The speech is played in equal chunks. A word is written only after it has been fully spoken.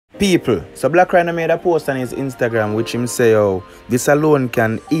People, so Blak Ryno made a post on his Instagram which him say, oh, this alone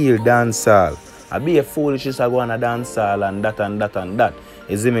can heal dancehall. I be a foolish is I go on a dancehall and that and that and that.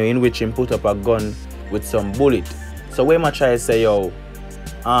 You see me, in which him put up a gun with some bullet. So when I try to say, yo,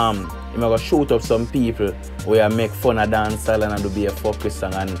 I'm gonna shoot up some people where I make fun of dancehall and I do be a focus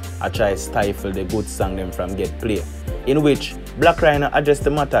song and I try to stifle the good song them from get played. In which Blak Ryno addressed the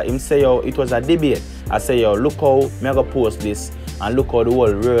matter. Him say, yo, it was a debate. I say, yo, look how me I go post this and look how the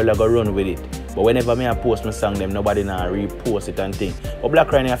whole world I go run with it. But whenever me I post my song them, nobody now repost it and thing. But Blak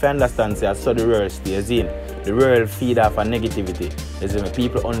Ryno, if you understand, say I saw the world stays in. The world feed off of negativity. You see me?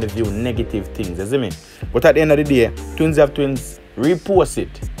 People only view negative things, you see me? But at the end of the day, Twins Have Twins repost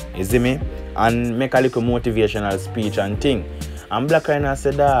it, you see me? And make a little motivational speech and thing. And Blak Ryno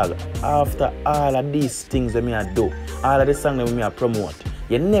said, dog, after all of these things that me I do, all of the songs that me I promote,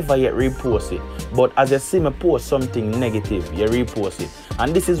 you never yet repost it. But as you see me post something negative, you repost it.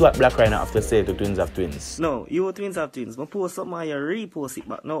 And this is what Blak Ryno have to say to Twins Have Twins. No, you Twins Have Twins. I post something and you repost it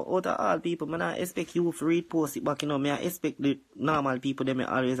back. Now, out of all people, I don't expect you to repost it back. You know, I expect the normal people, they may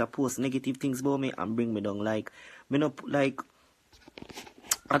always post negative things about me and bring me down. Like, me not like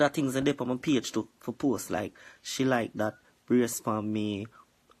other things that they put on my page to for post. Like, she like that brace for me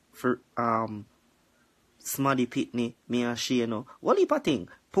for Smaddy Pitney, me and she, you know. What heap of thing?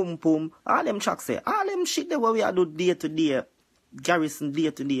 Pum pum. All them tracks say. All them shit there what we are do day to day. Garrison day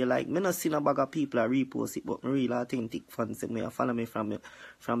to day. Like, me not seen a bag of people a repost it, but me real authentic fans say me follow me from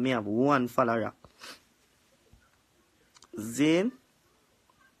me have one follower. Zane.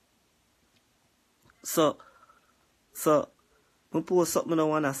 So me post something I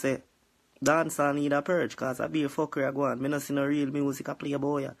wanna say. Dancehall need a purge, cause I be a fucker I go on. Me not see no real music I play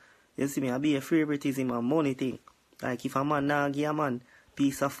boy. You see me, I be a favoritism and money thing. Like if a man nah give a man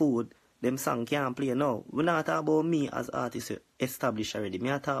piece of food, them song can't play now. We not talk about me as artist established already.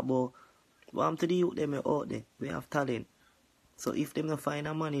 Me I talk about what I'm to the youth them out there. We have talent. So if them not find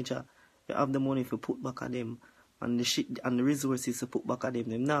a manager, they have the money to put back at them and the shit and the resources to put back at them.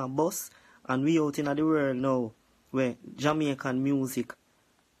 Them now boss and we out in the world now where Jamaican music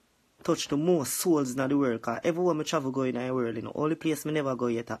touch the most souls in the world. Cause everywhere I travel go in the world, you know, only place I never go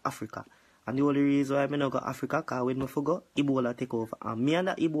yet is Africa. And the only reason why I not go Africa, cause when I forgot, Ebola take over. And me and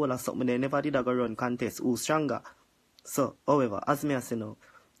that Ebola something they never did go run contest who's stronger. So, however, as me I say now,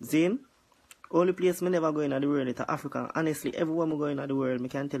 Zane, only place I never go in the world is Africa. And honestly, everywhere I go in the world, I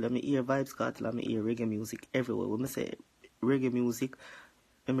can tell them I hear Vibes Cartel and I hear reggae music everywhere. When I say reggae music,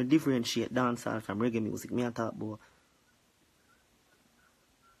 I differentiate dancehall from reggae music. Me I talk about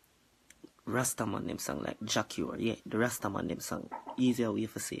Rastaman them song like Jacure, yeah, the Rastaman them song. Easier way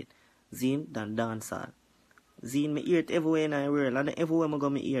to say it. Zine than dancehall. Zine me hear it everywhere in the world and everywhere I go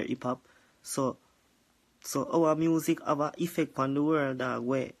me hear hip hop. So our music have an effect on the world dog,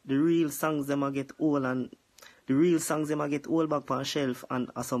 where the real songs them a get old and the real songs them a get old back on shelf and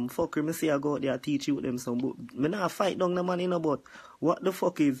some fucker me say I go out there teach you them some but me not fight down the man in about what the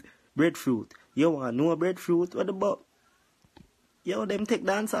fuck is breadfruit. You want know breadfruit? What about? Yo them take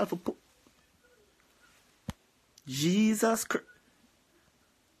dancehall for Jesus Christ.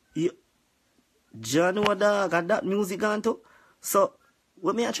 John what dog got that music on too. So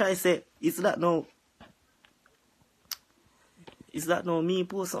what me I try to say is that now me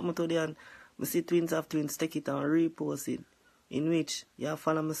post something today and me see Twins Have Twins take it and repost it. In which you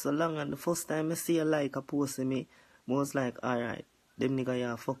follow me so long and the first time I see a like a post of me, I was like, alright, them nigga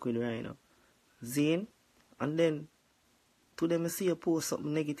you fuck with right now. Zane, and then today I see a post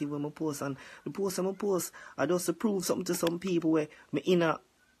something negative when I post and the post I post I just to prove something to some people where me in a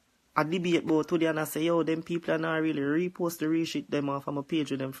debate about today and I say, yo, them people are not really repost the real shit them off of my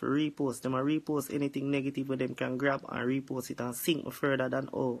page with them for repost. Them a repost anything negative with them can grab and repost it and sink further than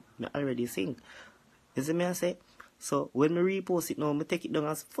me already sink. You see me I say? So when me repost it now, me take it down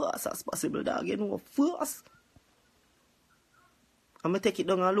as fast as possible, dog. You know, fast. And me take it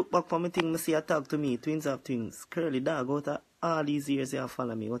down and look back for me thing, me see a tag to me, Twins Have Twins. Curly dog, out of all these years you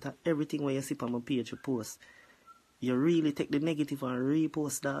follow me, out of everything where you see on my page you post. You really take the negative and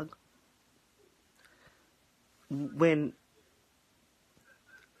repost, dog. When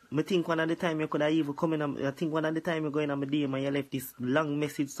I think one of the time you could have even come in, I think one of the time you go in on my DM and you left this long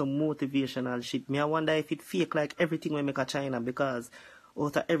message, some motivational shit. Me I wonder if it fake like everything we make a China because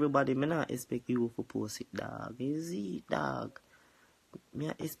out of everybody, me not expect you to post it, dog. Is it, dog? Me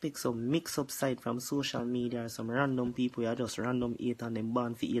I expect some mix-up side from social media or some random people, you just random hate and them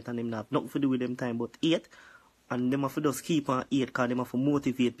born for hate and them not have nothing to do with them time but hate. And them have to just keep on hate because them have to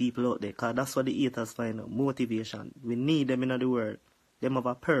motivate people out there. Because that's what the haters find out. Motivation. We need them in the world. Them have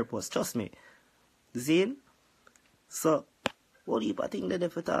a purpose. Trust me. Zane? So, Whole heap of things they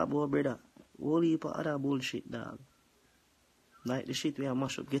for talk about, brother. Whole heap of other bullshit, dog. Like the shit we are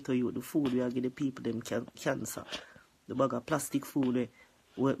mash up ghetto youth, the food we are give the people them cancer. The bag of plastic food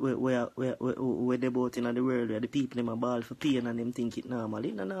where they bought in the world where the people them a ball for pain and them think it normal.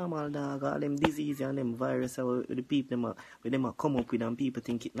 It's not normal, dog. All them disease and them virus where the people them a come up with and people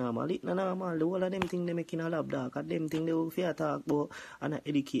think it normal. It's not normal. The whole of them thing they make in a lab, dog. And them thing they will fear talk about and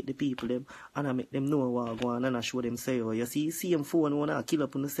educate the people them and I make them know what go on and I show them say, oh, you see same phone wanna kill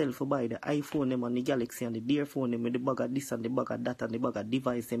up on yourself for buy the iPhone them and the Galaxy and the Dear phone them with the bag of this and the bag of that and the bag of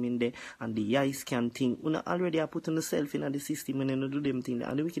device them in there and the eye scan thing. Una already are putting yourself in the system and then do them thing.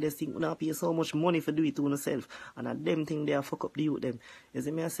 And the wickedest thing, una pay so much money for do it to yourself. And at them thing they are fuck up the youth them. You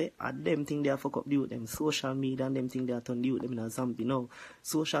see me I say, at them thing they are fuck up the youth them. Social media and them thing they are turn the youth them in a zombie now.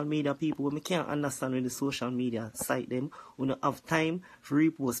 Social media people, when me can't understand when the social media site them, una have time for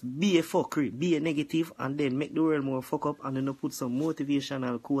repost, be a fuckery, be a negative, and then make the world more fuck up and then put some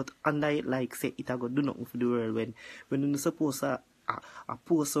motivational quote under it like say it a go do nothing for the world when you supposed to I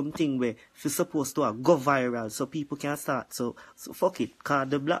post something where it's supposed to go viral so people can start. So fuck it. Cause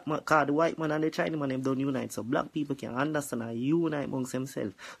the white man and the Chinese man them don't unite. So black people can understand and unite amongst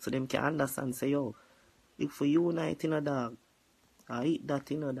themselves. So them can understand say, yo, if we unite in a dog, I eat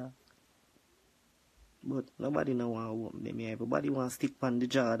that in a dog. But nobody now want them here. Everybody want to stick on the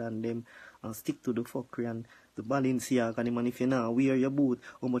Jordan them and stick to the fuckery and the Balenciaga and the man if you now wear your boot,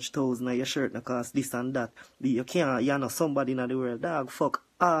 how much thousand of your shirt na cost this and that. You can't, you're not somebody in the world. Dog, fuck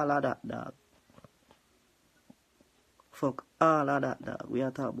all of that, dog. Fuck all of that, dog. We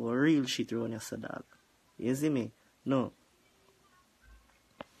are talking about real shit around here, dog. You see me? No.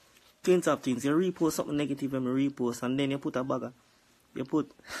 Things of things. You repost something negative and you repost and then you put a bagger. You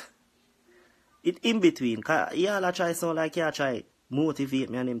put it in between. Cause y'all try sound like you try motivate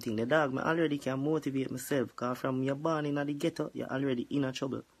me and them thing. The dog, me already can motivate myself. Cause from your born in the ghetto, you're already in a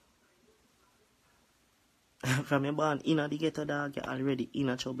trouble. From your born in the ghetto, dog, you're already in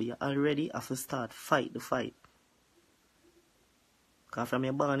a trouble. You already have to start fight the fight. Cause from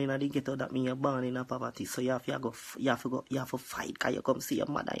your born in the ghetto, that means you're born in a poverty. So you have to fight. Cause you come see your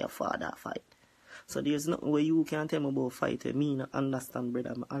mother and your father fight. So there's nothing where you can tell me about fight. Me not understand,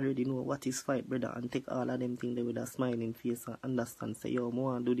 brother. I already know what is fight, brother. And take all of them things there with a smiling face and understand. Say, yo, I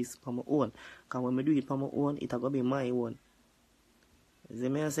want to do this for my own. Because when I do it for my own, it's going to be my own. You see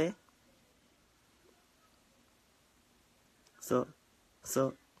me I say?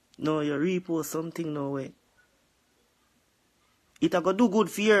 So, no, you repost something no way. It a go do good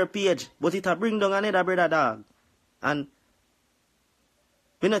for your page, but it a bring down another brother dog. And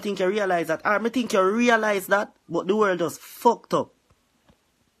me not think you realize that. Or me think you realize that, but the world just fucked up.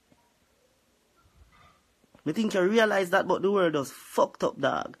 Me think you realize that, but the world just fucked up,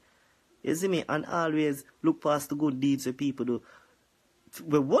 dog. You see me? And always look past the good deeds that people do.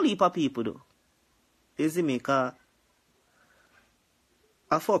 Well, what heap of people do. You see me? Because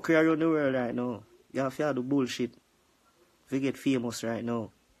I fuck around the world right now. You have to do bullshit. If you get famous right now.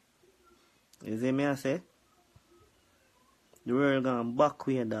 You see me I say? The world gone back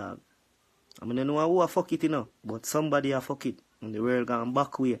way, dog. I mean, I know who a fuck it, you know. But somebody a fuck it. And the world gone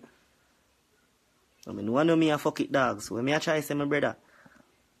back way. I mean, one of me a fuck it, dog. So when me a try say, my brother.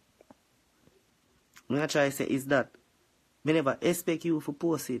 Me a try say is that. Me never expect you for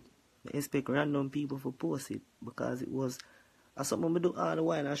post it. I expect random people for post it. Because it was... As something I do all the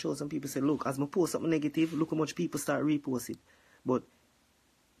while and I show some people say, look, as I post something negative, look how much people start repost it. But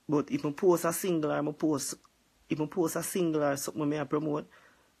if I post a single or if I post a single or something I promote,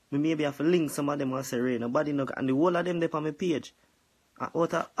 I maybe have to link some of them and say, Ray, nobody know. And the whole of them they on my page. And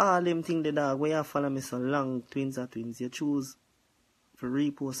out of all them things the dog, where you follow me so long, twins are twins, you choose to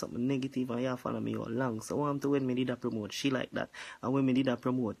repost something negative and you follow me all long. So what I'm to when me did a promote, she like that. And when me did a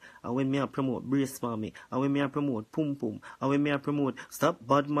promote, and when me a promote brace for me, and when me a promote pum pum, and when me a promote stop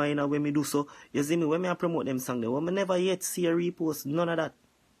bad mind, and when me do so, you see me, when me a promote them song there, when me never yet see a repost, none of that.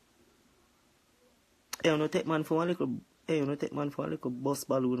 Hey, you know take man for a little bus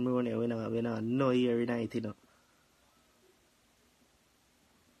balloon me run here when I know here in night, you know.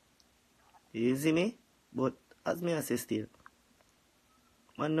 You see me? But as me I say still,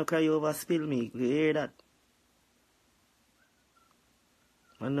 man no cry over spill milk, you hear that?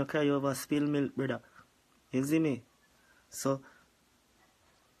 Man no cry over spill milk, brother. You see me? So,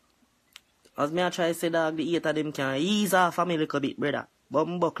 as me I try to say, dog, the 8 of them can ease off a me little bit, brother. But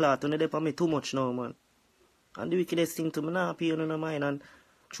I'm buckler, you know, they for me too much now, man. And the wickedest thing to me now, pay on mind, and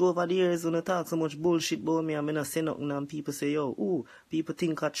through over the years, when I talk so much bullshit about me, and I not say nothing, and people say, yo, ooh, people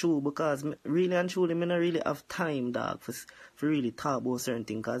think are true, because really and truly, I not really have time, dog, for really talk about certain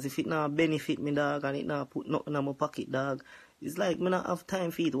things, because if it not benefit me, dog, and it not put nothing in my pocket, dog, It's like me not have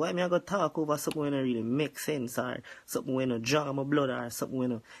time for it. Why me I go talk over something when it really make sense or something when I draw my blood or something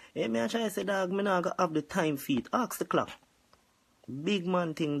when hey, me I try to say dog, me not go have the time for it. Ask the clock. Big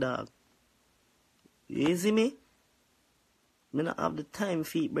man thing dog. You see me? Me not have the time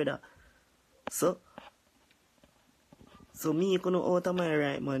for it, brother. So me gonna out of my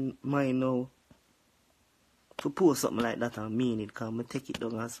right mind now to post something like that and mean it, because I take it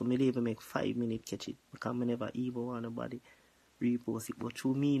down and so me even make 5 minutes catch it, because I never even want nobody repost it. But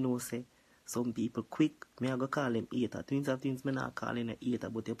through me know say some people quick, me I go call them hater. Twins of things me not calling a hater,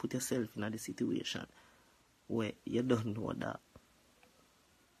 but you put yourself in the situation where you don't know that.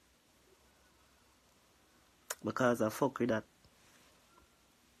 Because I fuck with that.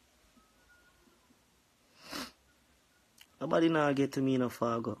 Nobody now get to me in a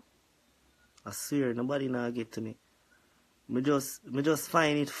Fargo. I swear, nobody now get to me. Me just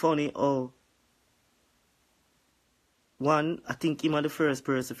find it funny how one, I think him are the first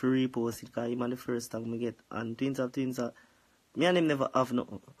person to repost it, because him are the first time me get. And twins of me and him never have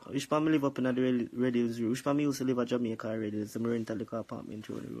nothing. Which time me live up in the Red Hills Road. Which time me used to live at Jamaica Red Hills. Them rent a little apartment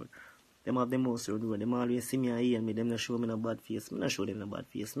through the road. Them have the most road road. Them always see me and hear me. Them not show me no bad face. Me not show them no bad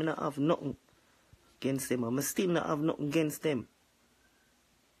face. Me not have nothing against them. And me still not have nothing against them.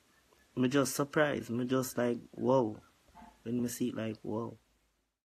 Me just surprised. Me just like, wow. When me see it like, wow.